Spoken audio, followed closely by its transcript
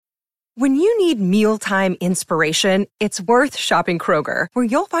When you need mealtime inspiration, it's worth shopping Kroger, where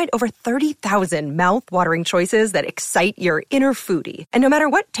you'll find over 30,000 mouth-watering choices that excite your inner foodie. And no matter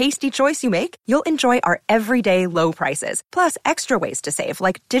what tasty choice you make, you'll enjoy our everyday low prices, plus extra ways to save,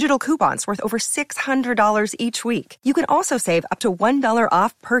 like digital coupons worth over $600 each week. You can also save up to $1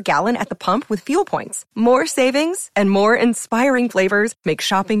 off per gallon at the pump with fuel points. More savings and more inspiring flavors make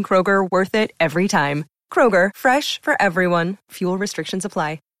shopping Kroger worth it every time. Kroger, fresh for everyone. Fuel restrictions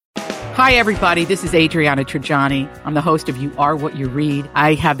apply. Hi, everybody. This is Adriana Trajani. I'm the host of You Are What You Read.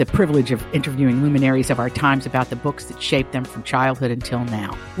 I have the privilege of interviewing luminaries of our times about the books that shaped them from childhood until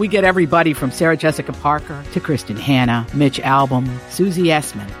now. We get everybody from Sarah Jessica Parker to Kristen Hanna, Mitch Albom, Susie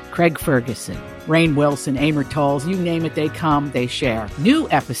Essman, Craig Ferguson, Rainn Wilson, Amor Tolls, you name it, they come, they share. New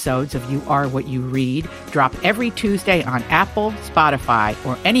episodes of You Are What You Read drop every Tuesday on Apple, Spotify,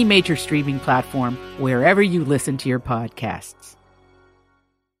 or any major streaming platform wherever you listen to your podcasts.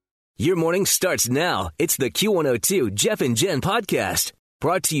 Your morning starts now. It's the Q102 Jeff and Jen podcast,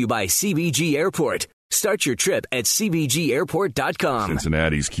 brought to you by CBG Airport. Start your trip at CBGAirport.com.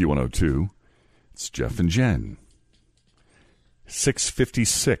 Cincinnati's Q102. It's Jeff and Jen.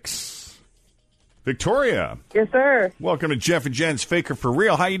 6:56. Victoria. Yes, sir. Welcome to Jeff and Jen's Faker for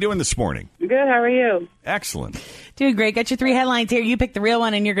Real. How you doing this morning? Good. How are you? Excellent. Doing great. Got your 3 headlines here. You pick the real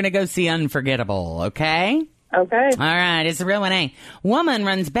one, and you're going to go see Unforgettable, okay? Okay. All right. It's the real one, A. Woman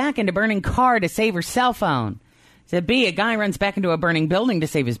runs back into burning car to save her cell phone. So B, a guy runs back into a burning building to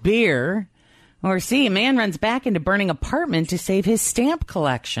save his beer. Or C, a man runs back into burning apartment to save his stamp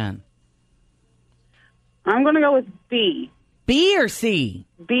collection. I'm going to go with B. B or C?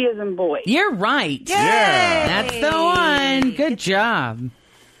 B as in boy. You're right. Yeah. That's the one. Good job.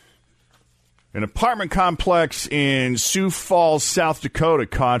 An apartment complex in Sioux Falls, South Dakota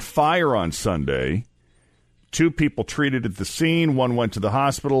caught fire on Sunday. 2 people treated at the scene. 1 went to the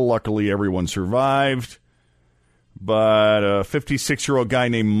hospital. Luckily, everyone survived. But a 56-year-old guy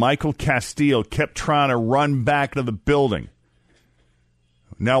named Michael Castile kept trying to run back to the building.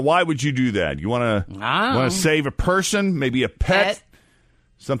 Now, why would you do that? You want to save a person, maybe a pet,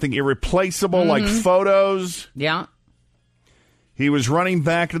 something irreplaceable like photos? Yeah. He was running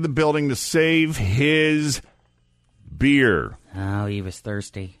back to the building to save his beer. Oh, he was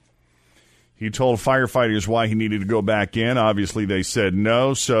thirsty. He told firefighters why he needed to go back in. Obviously, they said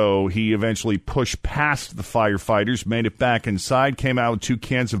no, so he eventually pushed past the firefighters, made it back inside, came out with 2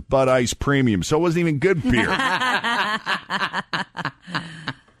 cans of Bud Ice Premium. So it wasn't even good beer.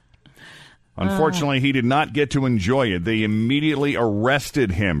 Unfortunately, he did not get to enjoy it. They immediately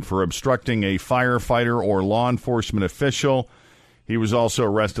arrested him for obstructing a firefighter or law enforcement official. He was also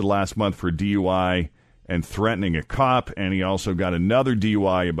arrested last month for DUI and threatening a cop, and he also got another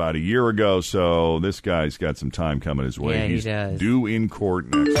DUI about a year ago, so this guy's got some time coming his way. Yeah, He's he does. due in court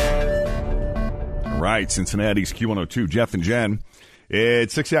next. All right, Cincinnati's Q102, Jeff and Jen.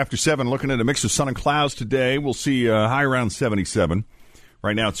 It's 6 after 7, looking at a mix of sun and clouds today. We'll see high around 77.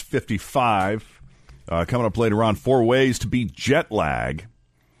 Right now it's 55. Coming up later on, 4 ways to beat jet lag.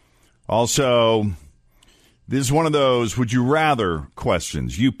 Also, this is one of those would you rather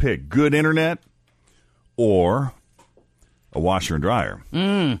questions. You pick good internet or a washer and dryer.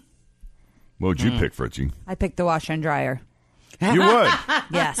 What would you pick, Fritzy? I picked the washer and dryer. You would?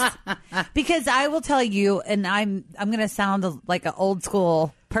 Yes. Because I will tell you, and I'm going to sound like an old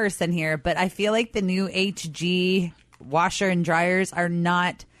school person here, but I feel like the new HG washer and dryers are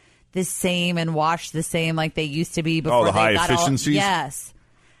not the same and wash the same like they used to be before the they high got efficiencies? Yes.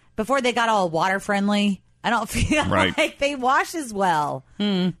 Before they got all water friendly. I don't feel like they wash as well.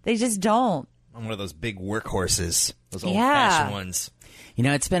 They just don't. I'm one of those big workhorses, those old-fashioned ones. You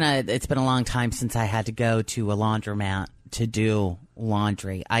know, it's been a long time since I had to go to a laundromat to do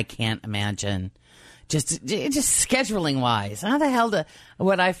laundry. I can't imagine just scheduling wise. How the hell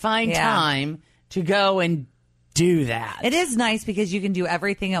would I find time to go and do that? It is nice because you can do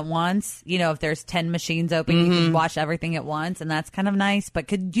everything at once. You know, if there's 10 machines open, you can wash everything at once, and that's kind of nice. But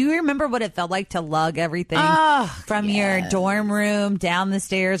do you remember what it felt like to lug everything from your dorm room down the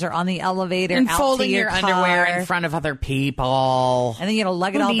stairs or on the elevator and out folding to your car, underwear in front of other people? And then you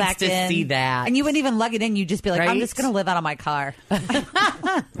lug it Who all needs back to in. see that? And you wouldn't even lug it in. You'd just be like, I'm Right? just going to live out of my car.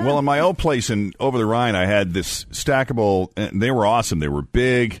 Well, in my old place in over the Rhine, I had this stackable, and they were awesome. They were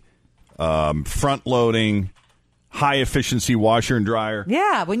big, front-loading, high-efficiency washer and dryer.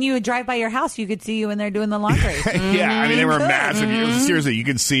 Yeah, when you would drive by your house, you could see you in there doing the laundry. Yeah, I mean, they were Good. massive. Seriously, you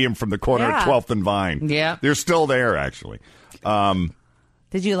could see them from the corner of 12th and Vine. Yeah. They're still there, actually.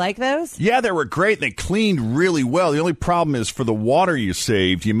 Did you like those? Yeah, they were great. They cleaned really well. The only problem is for the water you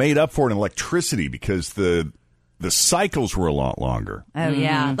saved, you made up for it in electricity because the the cycles were a lot longer. Oh,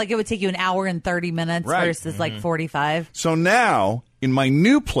 yeah. Like it would take you an hour and 30 minutes versus like 45. So now, in my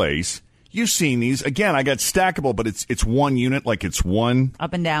new place, you've seen these. Again, I got stackable, but it's one unit, like it's one.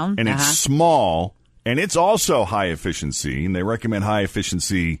 Up and down. And it's small, and it's also high efficiency, and they recommend high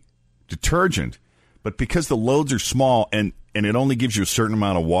efficiency detergent. But because the loads are small and it only gives you a certain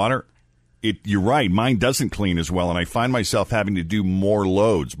amount of water, you're right, mine doesn't clean as well, and I find myself having to do more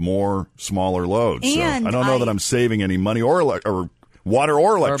loads, more smaller loads. And so I don't know that I'm saving any money or water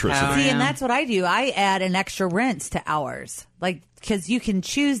or electricity. See, and that's what I do. I add an extra rinse to ours. Like, because you can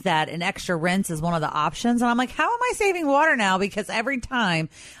choose that an extra rinse is one of the options. And I'm like, how am I saving water now? Because every time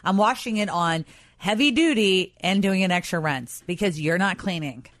I'm washing it on heavy duty and doing an extra rinse because you're not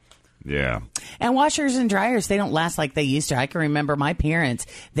cleaning. Yeah. And washers and dryers, they don't last like they used to. I can remember my parents,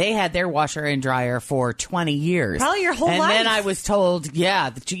 they had their washer and dryer for 20 years. Probably your whole life. And then I was told,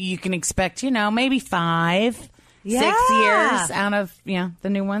 that you can expect, maybe 5, 6 years out of, the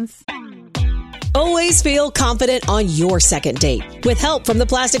new ones. Always feel confident on your second date. With help from the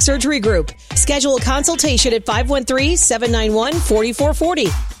Plastic Surgery Group. Schedule a consultation at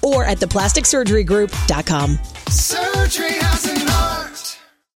 513-791-4440 or at theplasticsurgerygroup.com. Surgery has an art.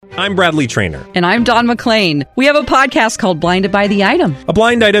 I'm Bradley Trainer. And I'm Don McClain. We have a podcast called Blinded by the Item. A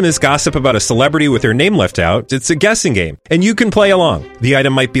blind item is gossip about a celebrity with their name left out. It's a guessing game, and you can play along. The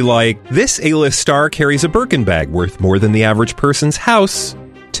item might be like, this A-list star carries a Birkin bag worth more than the average person's house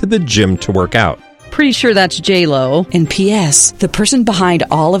to the gym to work out. Pretty sure that's J-Lo. And P.S. the person behind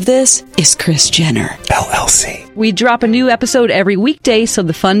all of this is Kris Jenner, LLC. We drop a new episode every weekday so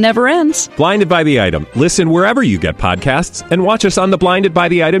the fun never ends. Blinded by the Item. Listen wherever you get podcasts and watch us on the Blinded by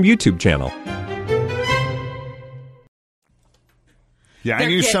the Item YouTube channel. Yeah, I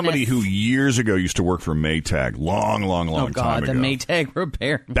knew somebody who years ago used to work for Maytag. Long time ago. The Maytag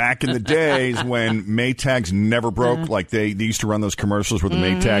repair. Back in the days when Maytags never broke, like they used to run those commercials where the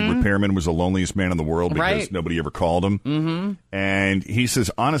Maytag repairman was the loneliest man in the world because nobody ever called him. Mm-hmm. And he says,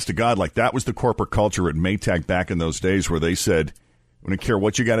 honest to God, like that was the corporate culture at Maytag back in those days where they said, we don't care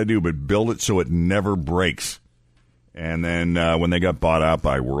what you got to do, but build it so it never breaks. And then when they got bought out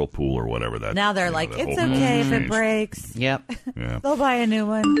by Whirlpool or whatever that. Now they're like, it's okay if it breaks. Yep. Yeah. They'll buy a new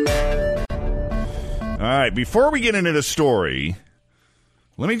one. All right. Before we get into the story,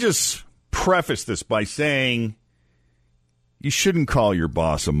 let me just preface this by saying you shouldn't call your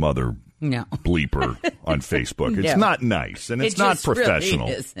boss a mother bleeper on Facebook. It's not nice, and it's not professional.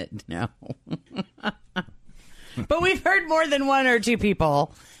 Really isn't. No. But we've heard more than one or two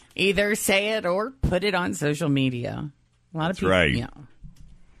people either say it or put it on social media. A lot of people. Right. Yeah.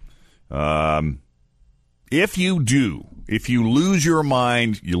 If you lose your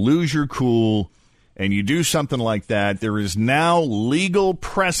mind, you lose your cool, and you do something like that, there is now legal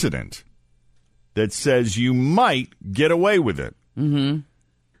precedent that says you might get away with it. Mm-hmm.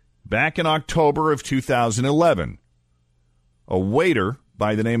 Back in October of 2011, a waiter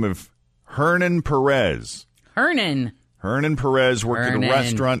by the name of Hernan Perez. Hernan Perez worked at a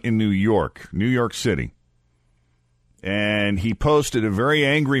restaurant in New York City. And he posted a very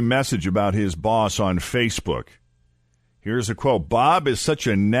angry message about his boss on Facebook. Here's a quote. Bob is such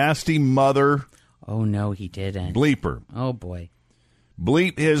a nasty mother. Oh, no, he didn't. Bleeper. Oh, boy.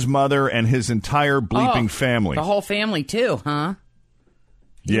 Bleep his mother and his entire bleeping family. The whole family, too, huh?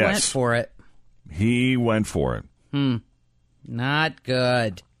 He went for it. He went for it. Not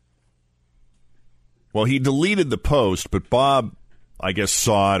good. Well, he deleted the post, but Bob, I guess,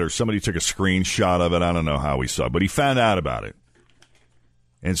 saw it, or somebody took a screenshot of it. I don't know how he saw it, but he found out about it.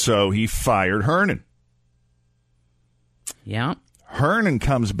 And so he fired Hernan. Yeah. Hernan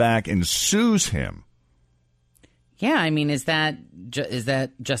comes back and sues him. Yeah, I mean, is that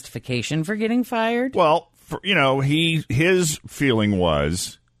justification for getting fired? Well, his feeling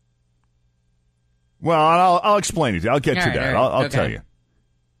was, well, I'll explain it. I'll get to that. I'll tell you.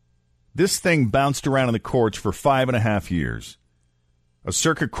 This thing bounced around in the courts for 5.5 years. A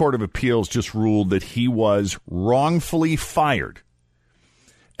circuit court of appeals just ruled that he was wrongfully fired.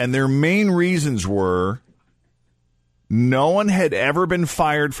 And their main reasons were no one had ever been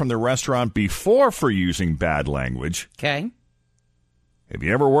fired from the restaurant before for using bad language. Okay. Have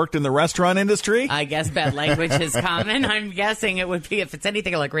you ever worked in the restaurant industry? I guess bad language is common. I'm guessing it would be if it's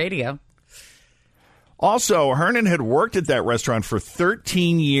anything like radio. Also, Hernan had worked at that restaurant for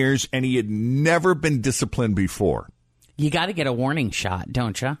 13 years, and he had never been disciplined before. You got to get a warning shot,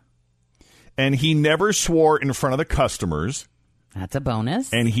 don't you? And he never swore in front of the customers. That's a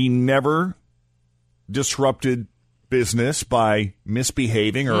bonus. And he never disrupted business by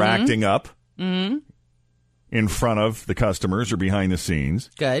misbehaving or acting up in front of the customers or behind the scenes.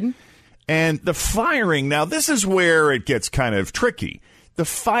 Good. And the firing, now this is where it gets kind of tricky. The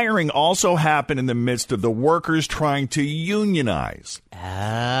firing also happened in the midst of the workers trying to unionize.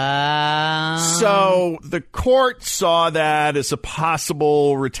 So the court saw that as a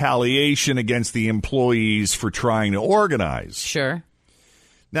possible retaliation against the employees for trying to organize. Sure.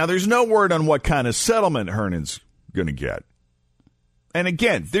 Now, there's no word on what kind of settlement Hernan's going to get. And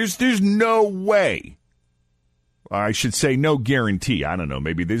again, there's no way, I should say no guarantee. I don't know,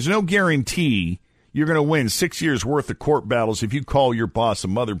 maybe there's no guarantee you're going to win 6 years' worth of court battles if you call your boss a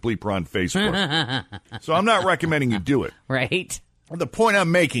mother bleeper on Facebook. So I'm not recommending you do it. Right. The point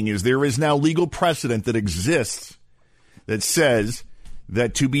I'm making is there is now legal precedent that exists that says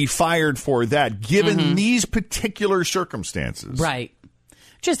that to be fired for that, given these particular circumstances. Right.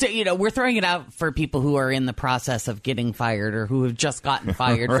 Just, we're throwing it out for people who are in the process of getting fired or who have just gotten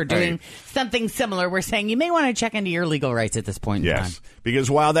fired for doing something similar. We're saying you may want to check into your legal rights at this point in time. Yes,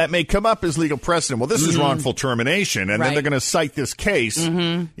 because while that may come up as legal precedent, well, this is wrongful termination, and then they're going to cite this case.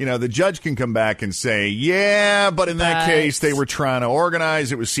 The judge can come back and say, yeah, but in that case, they were trying to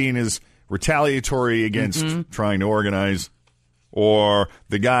organize. It was seen as retaliatory against trying to organize. Or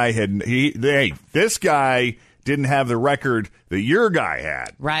the guy this guy didn't have the record that your guy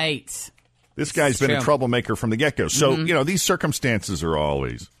had. Right. This guy's been a troublemaker from the get-go. So, these circumstances are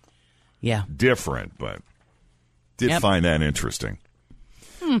always different, but did find that interesting.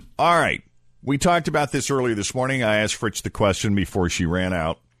 All right. We talked about this earlier this morning. I asked Fritch the question before she ran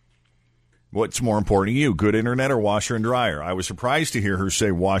out. What's more important to you, good internet or washer and dryer? I was surprised to hear her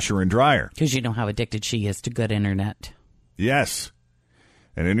say washer and dryer. Because you know how addicted she is to good internet. Yes.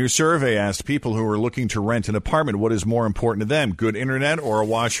 And in your survey, asked people who are looking to rent an apartment, what is more important to them, good internet or a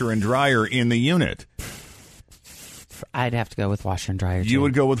washer and dryer in the unit? I'd have to go with washer and dryer, too. You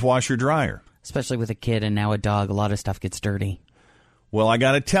would go with washer dryer? Especially with a kid and now a dog, a lot of stuff gets dirty. Well, I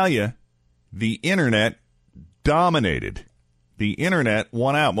got to tell you, the internet dominated. The internet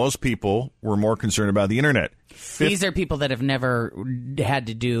won out. Most people were more concerned about the internet. These are people that have never had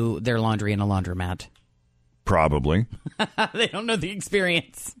to do their laundry in a laundromat. Probably. They don't know the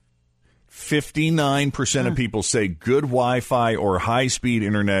experience. 59% of people say good Wi-Fi or high-speed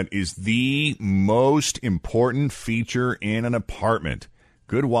internet is the most important feature in an apartment.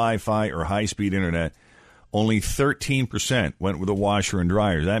 Good Wi-Fi or high-speed internet. Only 13% went with a washer and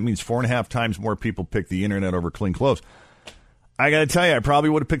dryer. That means 4.5 times more people pick the internet over clean clothes. I got to tell you, I probably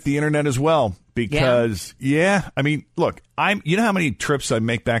would have picked the internet as well because, I mean, look, you know how many trips I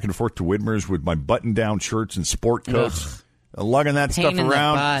make back and forth to Widmer's with my button-down shirts and sport coats, lugging that stuff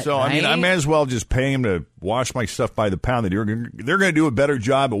around. Butt, so, right? I mean, I may as well just pay them to wash my stuff by the pound. They're going to do a better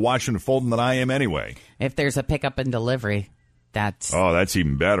job of washing and folding than I am anyway. If there's a pickup and delivery, that's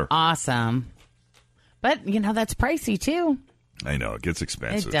even better. Awesome. But, that's pricey, too. I know. It gets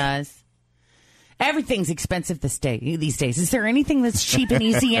expensive. It does. Everything's expensive these days. Is there anything that's cheap and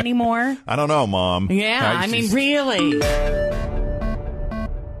easy anymore? I don't know, Mom. Yeah, I mean, really.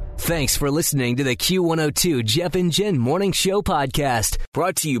 Thanks for listening to the Q102 Jeff and Jen Morning Show podcast,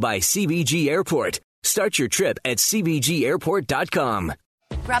 brought to you by CBG Airport. Start your trip at CBGAirport.com.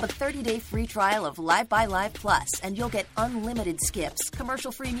 Grab a 30-day free trial of Live by Live Plus, and you'll get unlimited skips,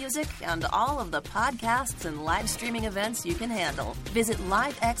 commercial-free music, and all of the podcasts and live streaming events you can handle. Visit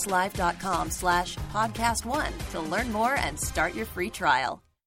livexlive.com/podcast1 to learn more and start your free trial.